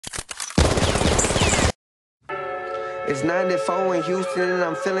It's 94 in Houston and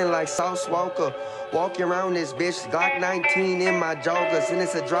I'm feeling like Sauce Walka. Walking around this bitch, Glock 19 in my joggers, and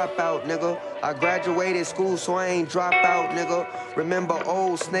it's a dropout, nigga. I graduated school, so I ain't drop out, nigga. Remember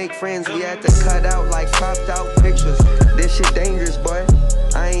old snake friends we had to cut out like cropped out pictures. This shit dangerous, boy.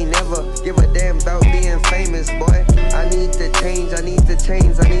 I ain't never give a damn about being famous, boy. I need the change, I need the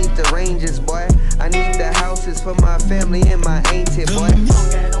chains, I need the ranges, boy. I need the houses for my family and my auntie, boy.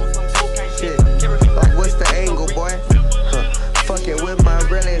 Shit, like what's the angle, boy? Fucking with my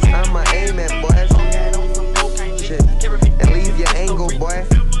realest, I'ma aim at, boy. Shit, and leave your angle, boy.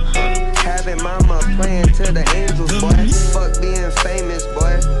 Having mama playing to the angels, boy. Fuck being famous,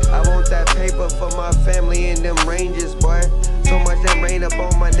 boy. I want that paper for my family in them ranges, boy. So much that rain up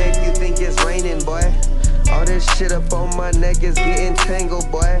on my neck, you think it's raining, boy. All this shit up on my neck is getting tangled,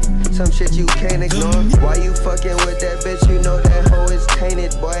 boy. Some shit you can't ignore. Why you fucking with that bitch? You know that hoe is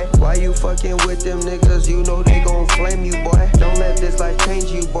tainted, boy. Why you fucking with them niggas? You know they gon' flame you, boy. Don't let this life change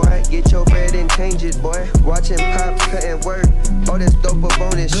you, boy. Get your bread and change it, boy. Watching pops cutting work. All this dope up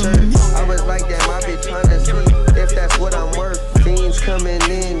on his shirt. I was like, damn, I be trying to see if that's what I'm worth. Fiends coming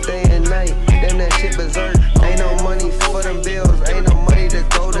in day and night. Damn, that shit berserk. Ain't no money for them bills. Ain't no money to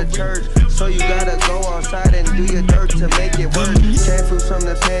go to church. So you gotta go outside and do your dirt to make it work. Came fruits from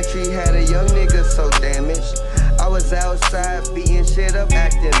the pantry, had a young nigga so damaged. I was outside beating shit up,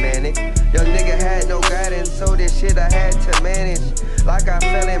 acting manic. Young nigga had no guidance, so this shit I had to manage. Like I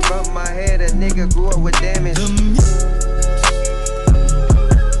fell and bumped my head, a nigga grew up with damage.